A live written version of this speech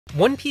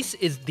One Piece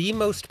is the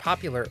most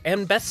popular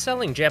and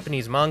best-selling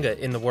Japanese manga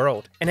in the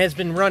world, and has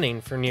been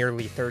running for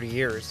nearly 30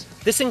 years.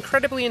 This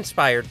incredibly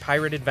inspired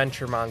pirate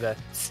adventure manga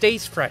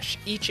stays fresh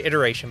each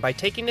iteration by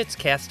taking its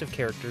cast of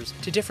characters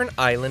to different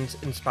islands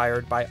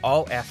inspired by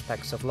all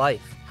aspects of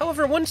life.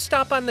 However, one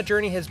stop on the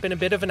journey has been a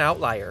bit of an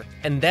outlier,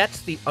 and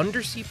that's the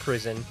undersea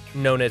prison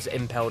known as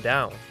Impel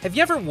Down. Have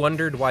you ever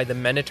wondered why the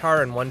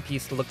Minotaur in One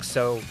Piece looks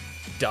so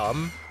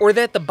dumb? Or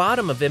that the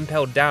bottom of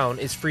Impel Down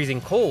is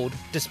freezing cold,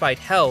 despite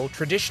hell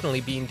traditionally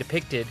being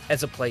depicted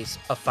as a place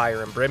of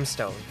fire and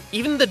brimstone.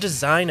 Even the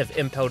design of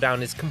Impel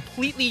Down is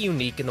completely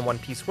unique in the One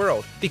Piece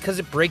world, because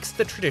it breaks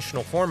the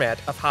traditional format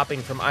of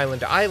hopping from island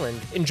to island,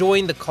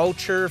 enjoying the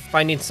culture,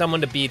 finding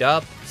someone to beat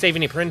up,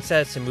 saving a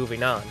princess, and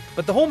moving on.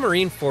 But the whole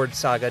Marineford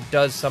saga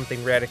does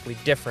something radically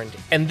different,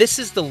 and this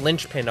is the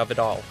linchpin of it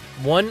all: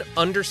 one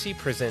undersea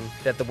prison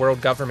that the world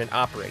government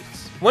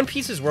operates. One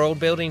Piece's world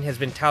building has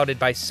been touted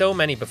by so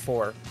many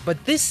before,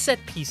 but this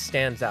set piece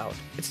stands out.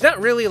 It's not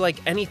really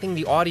like anything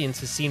the audience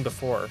has seen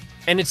before,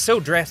 and it's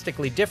so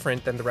drastically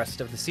different than the rest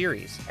of the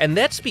series. And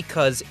that's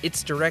because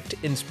its direct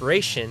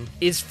inspiration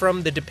is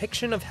from the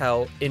depiction of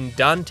hell in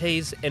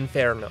Dante's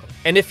Inferno.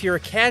 And if you're a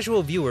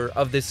casual viewer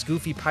of this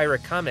goofy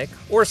pirate comic,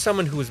 or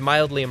someone who was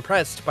mildly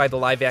impressed by the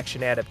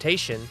live-action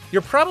adaptation,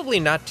 you're probably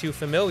not too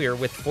familiar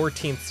with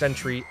 14th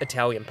century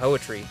Italian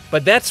poetry.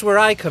 But that's where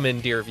I come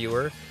in, dear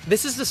viewer.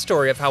 This is the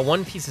story of how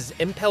One Piece's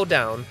Impel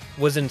Down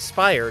was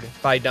inspired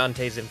by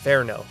Dante's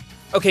Inferno.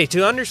 Okay,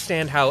 to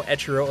understand how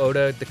Eiichiro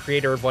Oda, the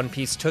creator of One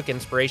Piece, took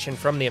inspiration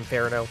from the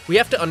Inferno, we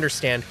have to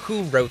understand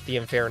who wrote the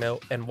Inferno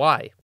and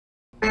why.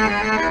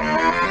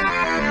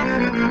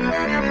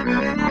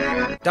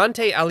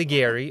 Dante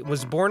Alighieri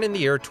was born in the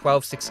year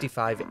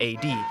 1265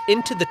 AD,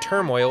 into the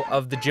turmoil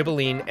of the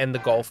Ghibelline and the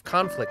Gulf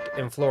conflict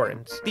in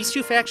Florence. These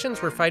two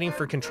factions were fighting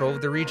for control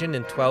of the region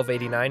in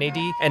 1289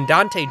 AD, and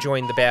Dante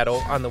joined the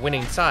battle on the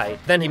winning side.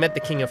 Then he met the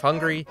King of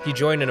Hungary, he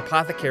joined an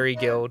apothecary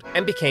guild,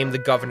 and became the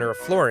governor of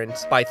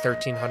Florence by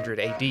 1300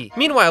 AD.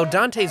 Meanwhile,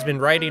 Dante's been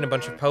writing a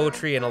bunch of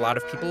poetry and a lot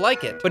of people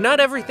like it. But not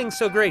everything's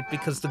so great,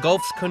 because the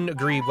Gulfs couldn't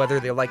agree whether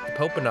they liked the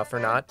Pope enough or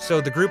not,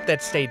 so the group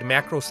that stayed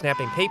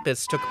mackerel-snapping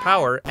papists took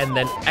power and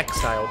then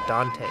exiled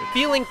Dante.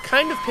 Feeling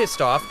kind of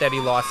pissed off that he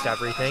lost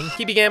everything,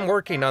 he began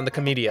working on the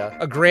Commedia,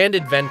 a grand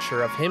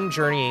adventure of him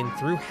journeying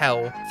through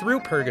hell, through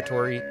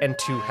purgatory, and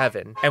to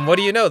heaven. And what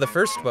do you know, the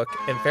first book,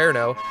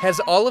 Inferno, has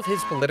all of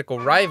his political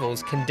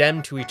rivals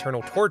condemned to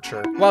eternal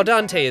torture, while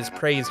Dante is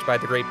praised by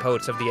the great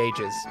poets of the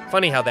ages.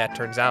 Funny how that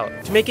turns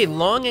out. To make a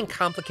long and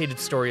complicated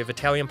story of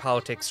Italian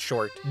politics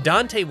short,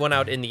 Dante won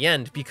out in the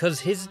end because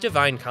his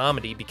Divine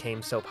Comedy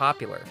became so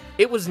popular.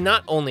 It was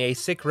not only a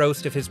sick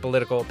roast of his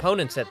political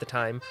opponents at the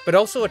time, but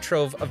also a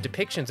trove of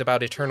depictions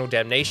about eternal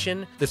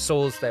damnation, the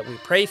souls that we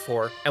pray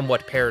for, and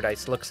what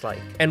paradise looks like.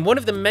 And one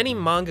of the many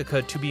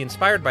mangaka to be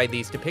inspired by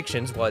these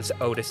depictions was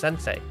Oda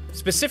Sensei.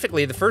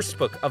 Specifically, the first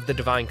book of the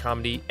Divine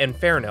Comedy,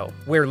 Inferno,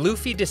 where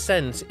Luffy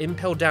descends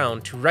Impel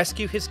Down to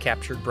rescue his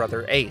captured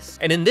brother Ace.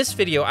 And in this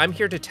video, I'm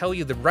here to tell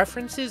you the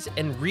references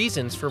and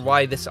reasons for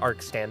why this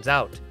arc stands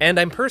out. And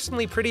I'm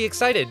personally pretty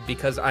excited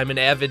because I'm an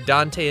avid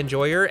Dante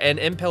enjoyer, and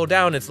Impel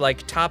Down is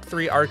like top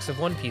 3 arcs of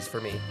One Piece for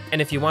me.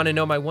 And if you want to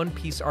know my One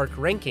Piece arc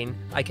ranking,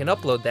 I can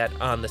upload that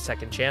on the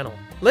second channel.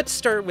 Let's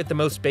start with the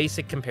most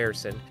basic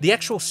comparison, the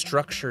actual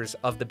structures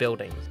of the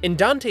buildings. In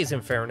Dante's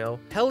Inferno,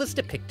 hell is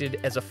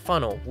depicted as a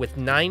funnel with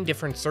 9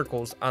 different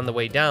circles on the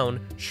way down,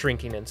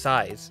 shrinking in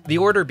size. The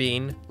order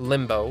being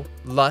limbo,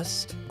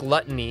 lust,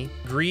 gluttony,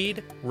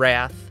 greed,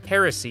 wrath,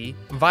 heresy,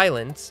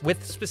 violence,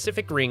 with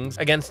specific rings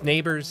against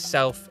neighbors,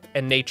 self,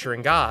 and nature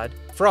and God,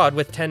 fraud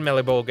with 10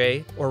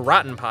 meliboge, or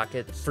rotten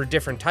pockets, for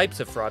different types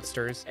of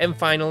fraudsters, and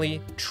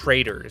finally,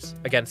 traitors,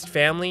 against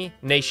family,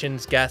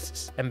 nations,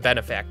 guests, and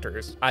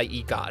benefactors,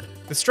 i.e. God.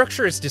 The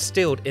structure is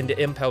distilled into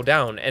Impel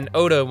Down, and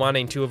Oda,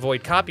 wanting to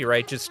avoid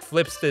copyright, just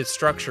flips the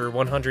structure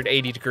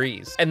 180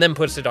 degrees, and then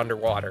puts it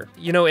underwater.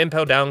 You know,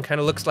 Impel Down kind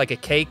of looks like a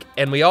cake,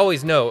 and we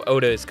always know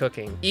Oda is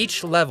cooking.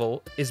 Each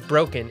level is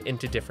broken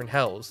into different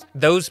hells,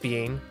 those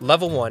being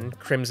Level 1,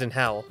 Crimson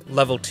Hell,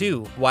 Level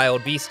 2,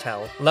 Wild Beast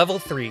Hell, Level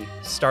 3,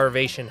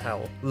 Starvation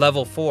Hell,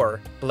 Level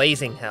 4,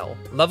 Blazing Hell,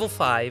 Level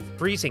 5,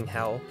 Freezing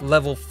Hell,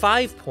 Level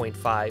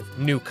 5.5,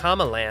 New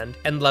Kama Land,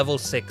 and Level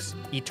 6,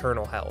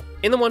 Eternal Hell.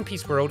 In the One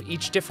Piece world,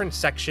 each different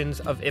sections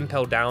of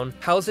Impel Down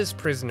houses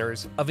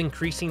prisoners of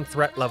increasing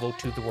threat level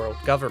to the world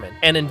government.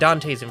 And in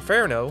Dante's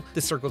Inferno,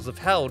 the circles of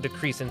hell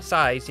decrease in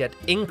size, yet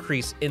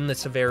increase in the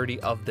severity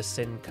of the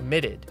sin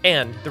committed,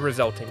 and the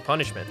resulting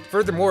punishment.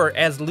 Furthermore,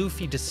 as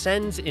Luffy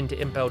descends into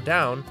Impel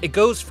Down, it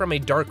goes from a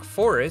dark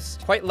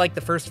forest, quite like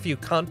the first few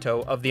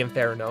canto of the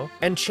Inferno,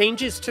 and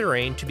changes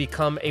terrain to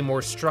become a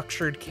more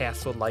structured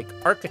castle-like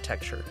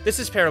architecture. This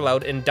is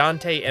paralleled in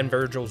Dante and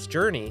Virgil's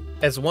journey,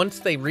 as once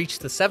they reach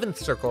the 7th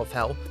circle of of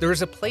hell, there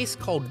is a place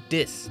called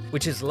Dis,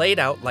 which is laid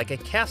out like a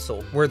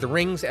castle, where the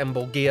rings and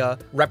Bolgia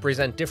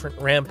represent different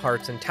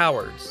ramparts and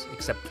towers,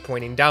 except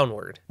pointing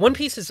downward. One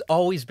Piece has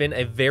always been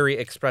a very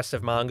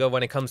expressive manga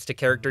when it comes to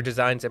character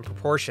designs and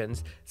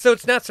proportions, so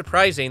it's not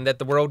surprising that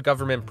the world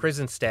government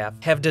prison staff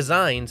have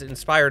designs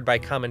inspired by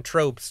common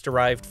tropes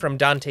derived from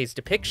Dante's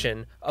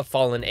depiction of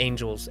fallen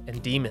angels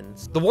and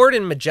demons. The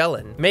warden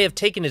Magellan may have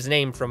taken his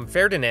name from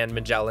Ferdinand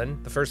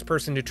Magellan, the first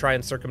person to try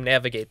and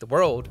circumnavigate the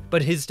world,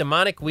 but his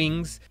demonic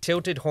wings,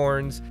 tilted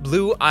horns,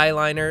 blue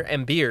eyeliner,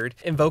 and beard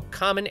invoke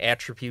common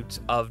attributes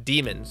of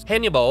demons.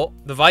 Hannibal,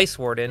 the vice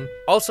warden,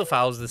 also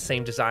follows the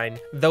same design,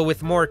 though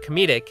with more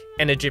comedic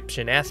and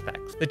Egyptian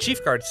aspects. The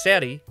chief guard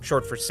Sati,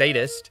 short for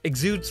sadist,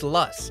 exudes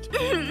lust.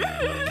 I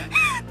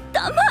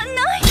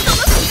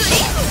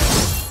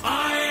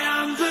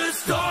am the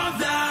storm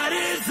that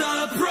is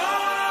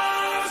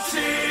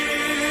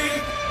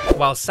approaching.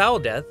 While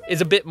Saldeth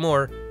is a bit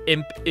more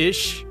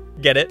imp-ish.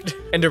 Get it?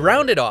 And to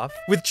round it off,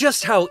 with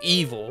just how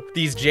evil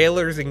these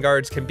jailers and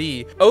guards can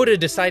be, Oda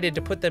decided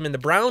to put them in the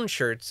brown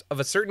shirts of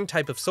a certain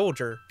type of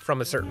soldier from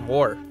a certain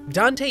war.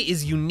 Dante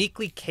is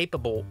uniquely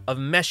capable of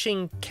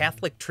meshing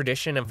Catholic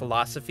tradition and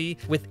philosophy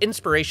with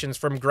inspirations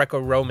from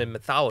Greco-Roman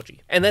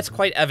mythology, and that's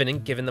quite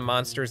evident given the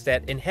monsters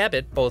that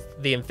inhabit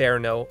both the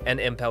Inferno and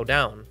Impel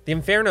Down. The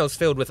Inferno is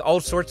filled with all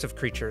sorts of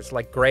creatures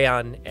like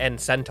Greyon and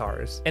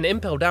centaurs, and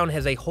Impel Down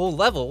has a whole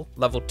level,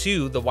 level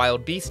 2, the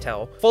Wild Beast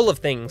Hell, full of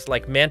things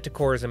like manticores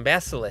and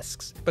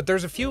basilisks, but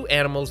there's a few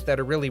animals that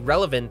are really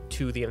relevant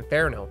to the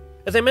Inferno.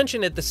 As I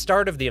mentioned at the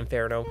start of the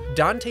Inferno,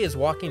 Dante is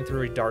walking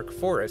through a dark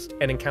forest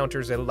and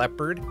encounters a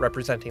leopard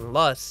representing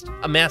lust,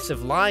 a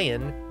massive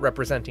lion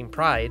representing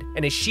pride,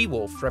 and a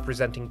she-wolf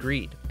representing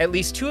greed. At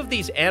least 2 of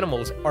these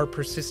animals are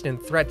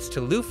persistent threats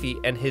to Luffy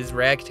and his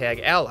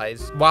ragtag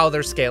allies while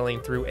they're scaling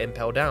through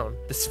Impel Down.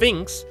 The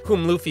Sphinx,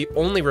 whom Luffy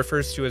only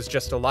refers to as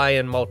just a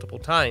lion multiple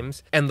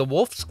times, and the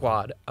Wolf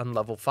Squad on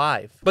level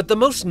 5. But the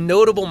most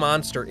notable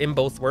monster in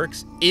both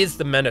works is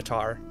the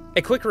Minotaur.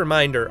 A quick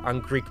reminder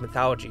on Greek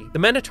mythology. The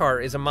Minotaur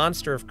is a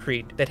monster of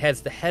Crete that has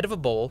the head of a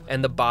bull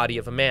and the body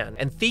of a man,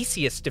 and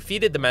Theseus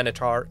defeated the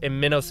Minotaur in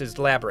Minos'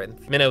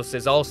 labyrinth. Minos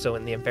is also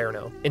in the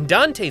Inferno. In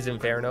Dante's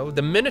Inferno,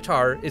 the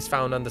Minotaur is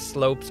found on the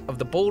slopes of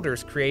the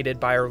boulders created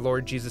by our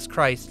Lord Jesus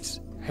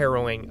Christ's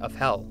harrowing of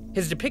hell.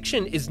 His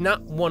depiction is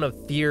not one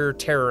of fear,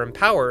 terror, and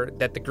power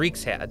that the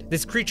Greeks had.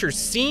 This creature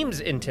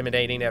seems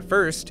intimidating at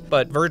first,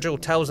 but Virgil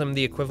tells him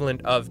the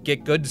equivalent of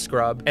 "get good,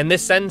 scrub," and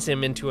this sends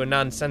him into a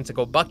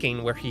nonsensical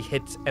bucking where he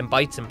hits and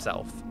bites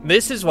himself.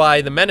 This is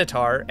why the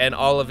Minotaur and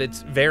all of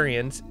its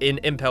variants in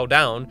Impel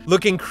Down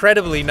look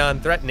incredibly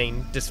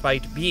non-threatening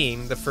despite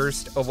being the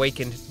first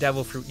awakened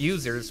devil fruit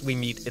users we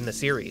meet in the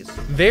series.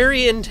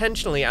 Very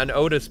intentionally on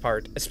Oda's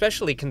part,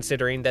 especially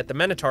considering that the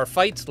Minotaur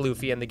fights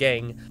Luffy and the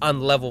gang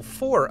on level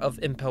 4 of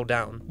Impel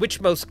Down,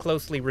 which most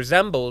closely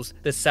resembles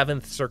the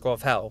 7th Circle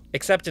of Hell.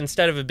 Except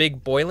instead of a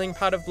big boiling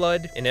pot of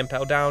blood in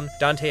Impel Down,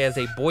 Dante has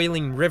a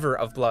boiling river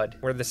of blood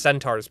where the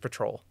centaurs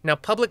patrol. Now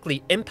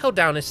publicly, Impel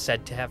Down is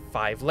said to have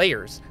 5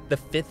 layers, the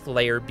 5th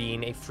layer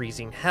being a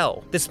freezing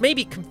hell. This may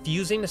be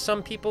confusing to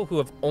some people who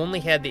have only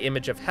had the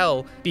image of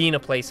hell being a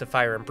place of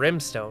fire and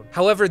brimstone.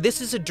 However, this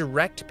is a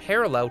direct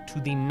parallel to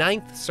the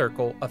 9th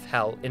Circle of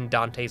Hell in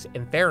Dante's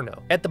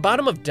Inferno. At the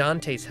bottom of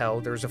Dante's Hell,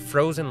 there's a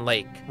frozen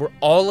lake where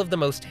all of the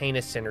most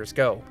heinous sinners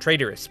go,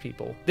 traitorous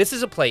people. This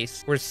is a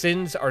place where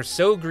sins are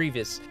so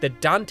grievous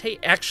that Dante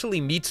actually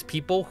meets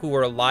people who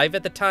were alive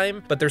at the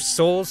time, but their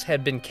souls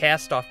had been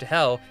cast off to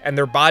hell and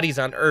their bodies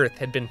on earth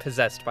had been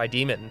possessed by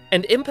demons.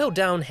 And Impel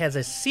Down has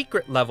a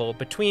secret level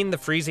between the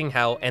freezing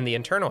hell and the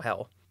eternal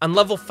hell. On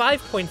level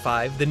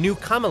 5.5, the new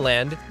Kama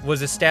Land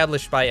was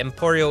established by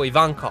Emporio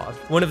Ivankov,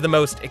 one of the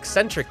most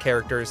eccentric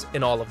characters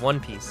in all of One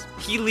Piece.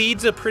 He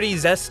leads a pretty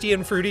zesty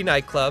and fruity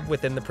nightclub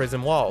within the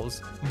prison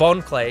walls.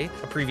 Bon Clay,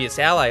 a previous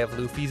ally of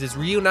Luffy's, is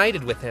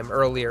reunited with him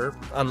earlier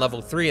on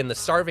level 3 in the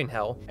Starving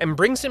Hell, and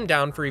brings him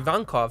down for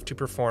Ivankov to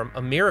perform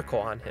a miracle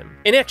on him.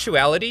 In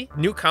actuality,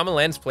 New Kama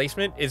Land's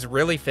placement is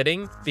really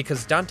fitting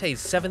because Dante's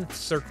 7th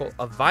Circle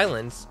of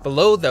Violence,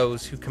 below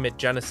those who commit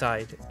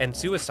genocide and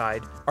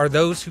suicide, are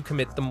those who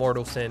commit the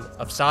mortal sin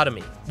of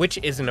sodomy, which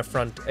is an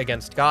affront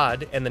against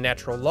God and the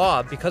natural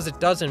law because it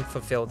doesn't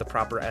fulfill the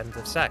proper ends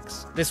of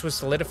sex. This was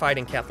solidified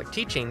in Catholic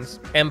teachings,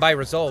 and by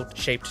result,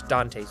 shaped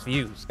Dante's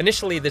views.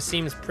 Initially, this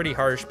seems pretty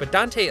harsh, but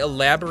Dante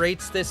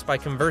elaborates this by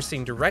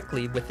conversing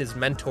directly with his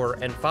mentor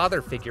and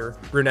father figure,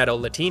 Brunetto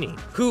Latini,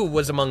 who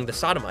was among the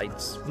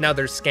sodomites. Now,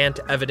 there's scant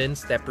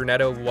evidence that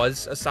Brunetto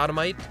was a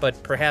sodomite,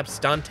 but perhaps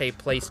Dante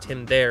placed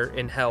him there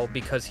in hell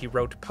because he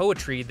wrote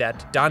poetry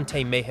that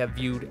Dante may have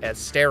viewed as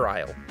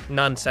sterile,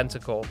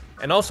 nonsensical,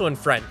 and also in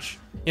French.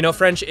 You know,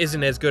 French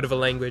isn't as good of a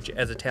language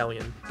as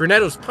Italian.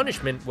 Brunetto's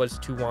punishment was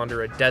to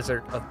wander a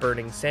desert of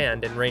burning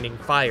sand and raining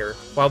fire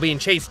while being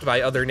chased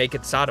by other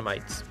naked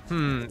sodomites.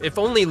 If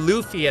only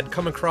Luffy had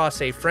come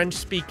across a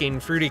French-speaking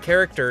fruity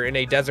character in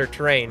a desert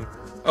terrain.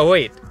 Oh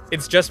wait,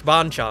 it's just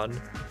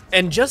Bonchan.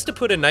 And just to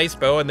put a nice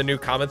bow on the new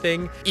comma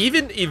thing,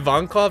 even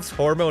Ivankov's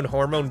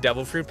hormone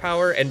devil fruit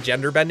power and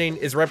gender bending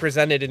is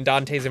represented in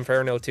Dante's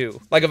Inferno too.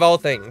 Like of all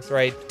things,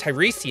 right?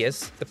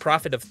 Tiresias, the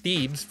prophet of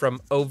Thebes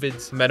from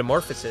Ovid's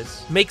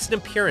Metamorphosis, makes an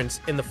appearance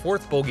in the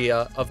 4th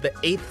Bulgia of the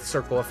 8th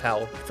circle of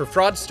hell for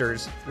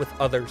fraudsters with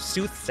other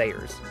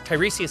soothsayers.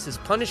 Tiresias'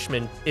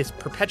 punishment is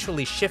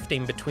perpetually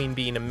shifting between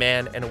being a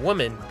man and a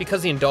woman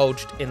because he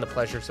indulged in the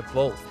pleasures of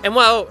both. And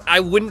while I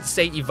wouldn't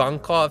say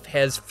Ivankov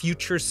has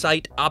future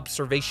sight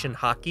observation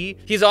hockey,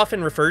 he's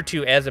often referred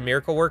to as a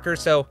miracle worker,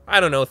 so I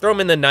don't know, throw him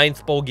in the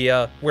 9th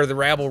Bulgia where the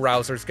rabble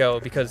rousers go,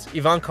 because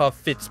Ivankov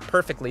fits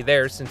perfectly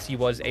there since he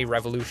was a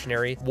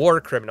revolutionary war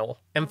criminal.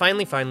 And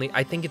finally,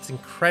 I think it's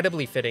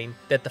incredibly fitting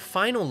that the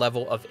final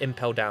level of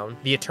Impel Down,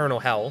 the Eternal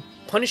Hell,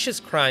 punishes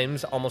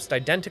crimes almost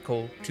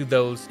identical to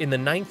those in the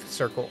 9th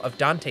circle of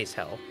Dante's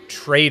Hell.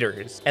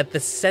 Traitors. At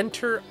the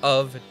center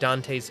of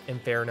Dante's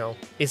Inferno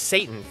is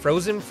Satan,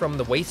 frozen from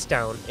the waist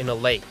down in a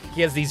lake.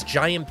 He has these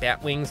giant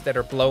bat wings that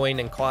are blowing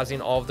and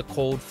causing all of the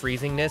cold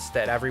freezingness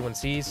that everyone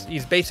sees.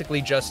 He's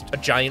basically just a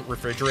giant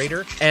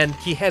refrigerator, and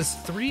he has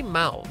 3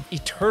 mouths,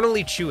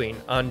 eternally chewing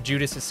on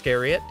Judas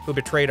Iscariot, who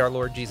betrayed our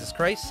Lord Jesus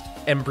Christ,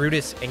 and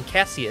Brutus and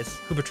Cassius,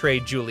 who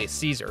betrayed Julius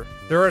Caesar.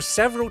 There are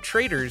several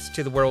traitors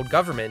to the world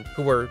government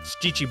who were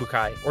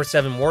Shichibukai, or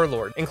 7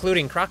 warlord,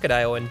 including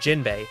Crocodile and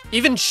Jinbei.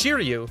 Even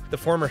Shiryu, the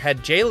former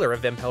head jailer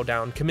of Impel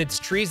Down, commits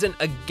treason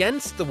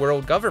against the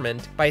world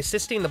government by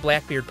assisting the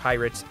Blackbeard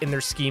pirates in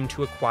their scheme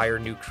to acquire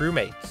new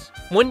crewmates.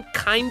 One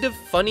kind of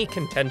funny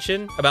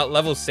contention about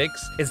level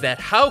 6 is that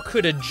how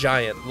could a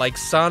giant like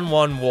San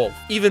Juan Wolf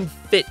even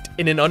fit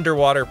in an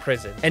underwater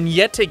prison? And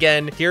yet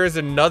again, here is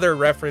another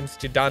reference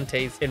to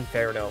Dante's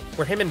Inferno,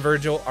 where him and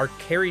Virgil are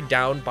carried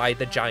down by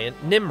the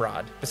giant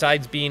Nimrod.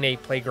 Besides being a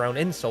playground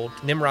insult,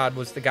 Nimrod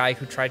was the guy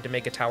who tried to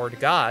make a tower to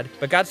God,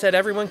 but God said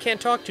everyone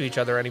can't talk to each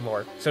other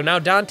anymore. So now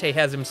Dante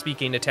has him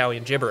speaking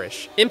Italian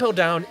gibberish. Impel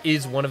Down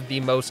is one of the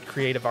most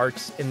creative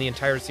arcs in the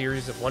entire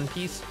series of One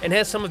Piece, and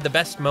has some of the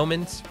best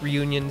moments,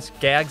 reunions,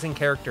 gags, and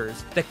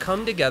characters that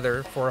come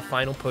together for a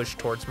final push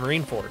towards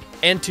Marineford.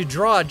 And to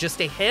draw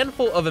just a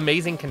handful of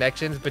amazing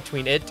connections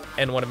between it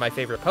and one of my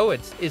favorite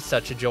poets is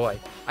such a joy.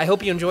 I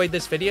hope you enjoyed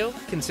this video.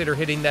 Consider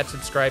hitting that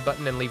subscribe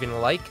button and leaving a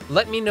like.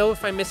 Let me know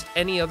if I missed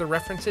any other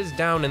references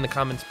down in the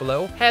comments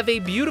below. Have a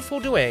beautiful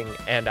doing,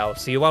 and I'll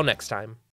see you all next time.